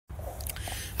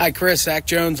Hi, Chris. Zach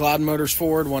Jones, Loudon Motors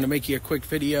Ford. Want to make you a quick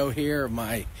video here of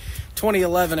my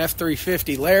 2011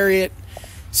 F-350 Lariat,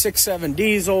 6.7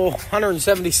 diesel,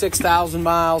 176,000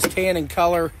 miles, tan in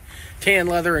color, tan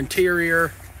leather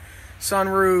interior,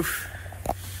 sunroof,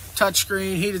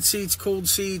 touchscreen, heated seats, cooled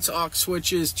seats, aux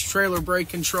switches, trailer brake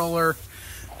controller.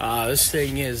 This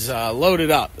thing is loaded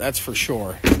up, that's for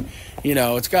sure. You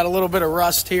know, it's got a little bit of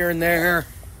rust here and there.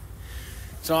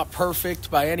 It's not perfect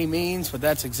by any means, but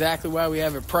that's exactly why we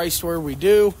have it priced where we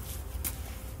do.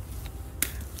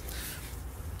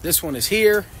 This one is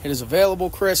here. It is available,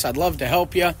 Chris. I'd love to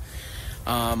help you.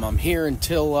 I'm here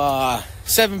until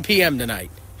 7 p.m.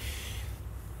 tonight.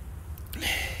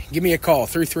 Give me a call,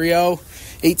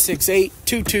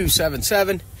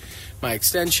 330-868-2277. My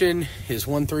extension is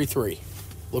 133.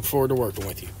 Look forward to working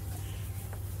with you.